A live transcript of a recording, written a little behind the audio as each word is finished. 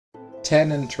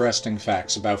10 interesting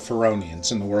facts about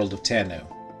Feronians in the world of Tanu.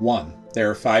 1. There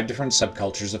are 5 different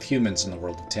subcultures of humans in the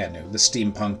world of Tanu: the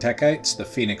steampunk Techites, the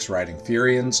phoenix-riding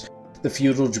Feronians, the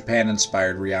feudal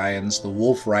Japan-inspired Ryans, the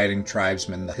wolf-riding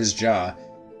tribesmen, the Hizja,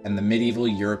 and the medieval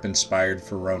Europe-inspired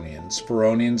Feronians.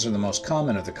 Feronians are the most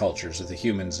common of the cultures of the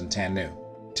humans in Tanu.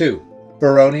 2.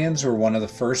 Feronians were one of the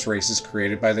first races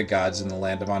created by the gods in the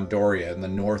land of Andoria in the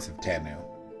north of Tanu.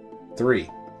 3.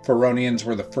 Feronians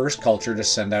were the first culture to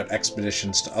send out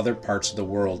expeditions to other parts of the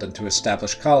world and to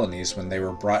establish colonies when they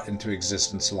were brought into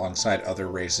existence alongside other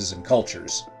races and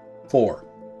cultures. 4.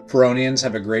 Feronians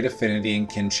have a great affinity and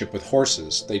kinship with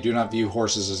horses. They do not view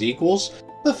horses as equals,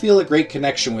 but feel a great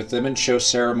connection with them and show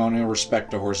ceremonial respect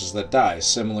to horses that die,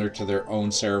 similar to their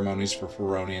own ceremonies for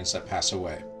Feronians that pass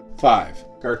away. 5.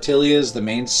 Gartilia is the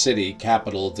main city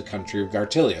capital of the country of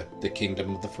Gartilia, the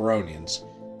kingdom of the Feronians.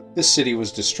 This city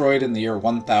was destroyed in the year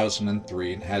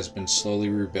 1003 and has been slowly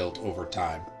rebuilt over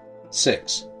time.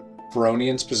 6.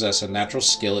 Feronians possess a natural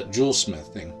skill at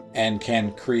jewelsmithing and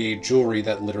can create jewelry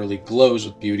that literally glows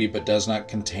with beauty but does not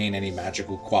contain any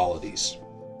magical qualities.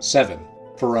 7.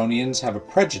 Feronians have a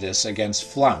prejudice against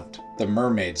Flaunt, the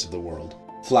mermaids of the world.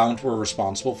 Flaunt were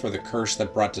responsible for the curse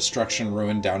that brought destruction and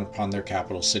ruin down upon their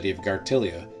capital city of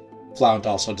Gartilia. Flaunt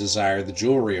also desired the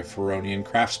jewelry of Feronian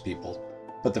craftspeople,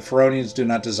 but the Feronians do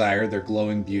not desire their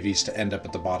glowing beauties to end up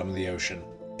at the bottom of the ocean.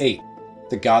 8.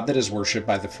 The god that is worshipped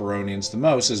by the Feronians the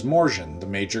most is Morjan, the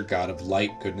major god of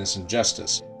light, goodness, and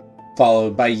justice,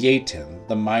 followed by Yetin,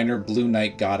 the minor blue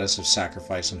night goddess of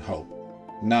sacrifice and hope.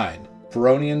 9.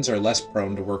 Feronians are less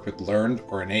prone to work with learned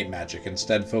or innate magic,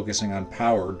 instead focusing on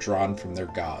power drawn from their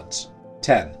gods.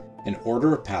 10. An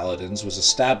order of paladins was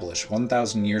established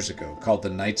 1,000 years ago called the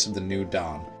Knights of the New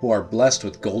Dawn, who are blessed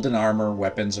with golden armor,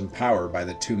 weapons, and power by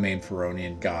the 2 main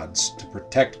Feronian gods to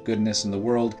protect goodness in the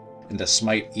world and to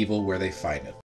smite evil where they find it.